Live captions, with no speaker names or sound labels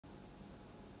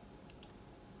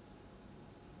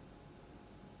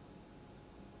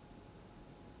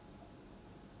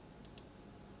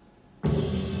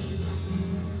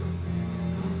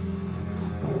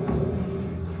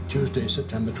Tuesday,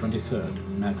 September 23rd,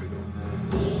 Madrigal.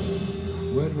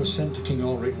 Word was sent to King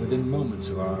Ulrich within moments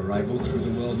of our arrival through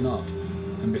the World Knot,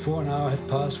 and before an hour had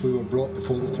passed we were brought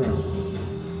before the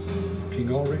throne.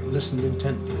 King Ulrich listened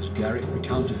intently as Garrick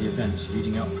recounted the events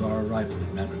leading up to our arrival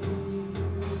in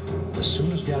Madrigal. As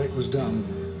soon as Garrick was done,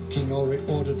 King Ulrich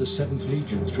ordered the 7th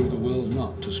Legion through the World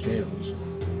Knot to Scales.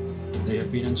 They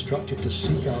have been instructed to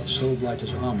seek out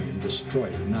Soulblighter's army and destroy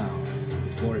it now,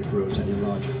 before it grows any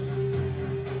larger.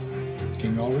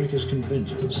 King Ulrich is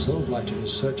convinced that Soulblighter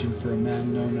is searching for a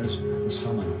man known as the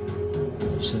Summoner.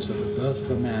 He says that the birth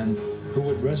of a man who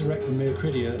would resurrect the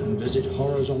Meocridia and visit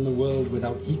horrors on the world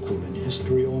without equal in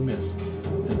history or myth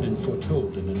had been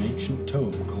foretold in an ancient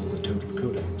tome called the Total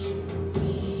Codex.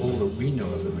 All that we know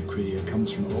of the Meocridia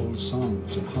comes from old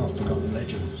songs and half-forgotten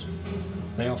legends.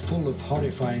 They are full of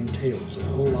horrifying tales of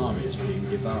whole armies being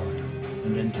devoured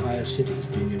and entire cities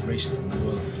being erased from the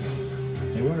world.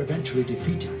 They were eventually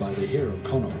defeated by the hero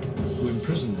Connaught, who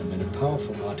imprisoned them in a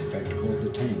powerful artifact called the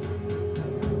Tame.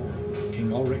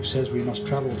 King Ulrich says we must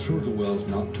travel through the World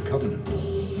Knot to Covenant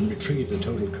and retrieve the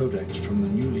Total Codex from the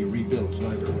newly rebuilt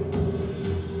library.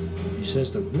 He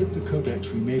says that with the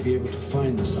Codex we may be able to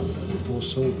find the Summoner before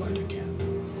Soulblighter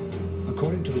can.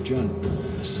 According to the journal,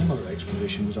 a similar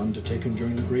expedition was undertaken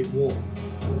during the Great War.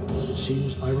 It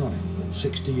seems ironic that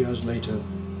 60 years later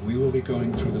we will be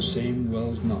going through the same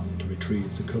World Knot to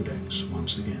retrieve the Codex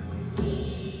once again.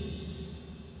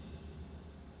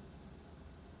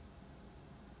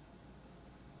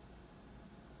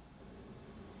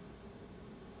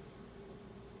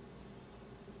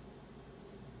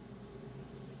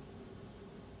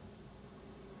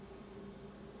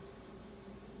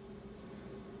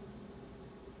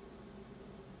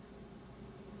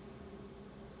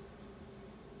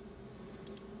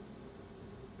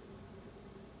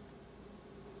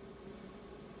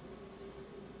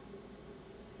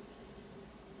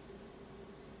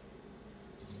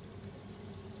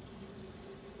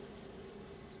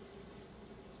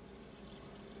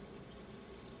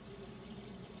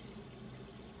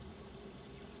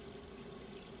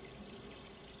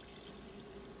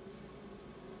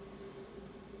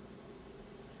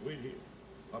 Wait here.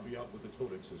 I'll be out with the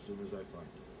Codex as soon as I find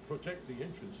it. Protect the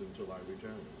entrance until I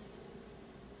return.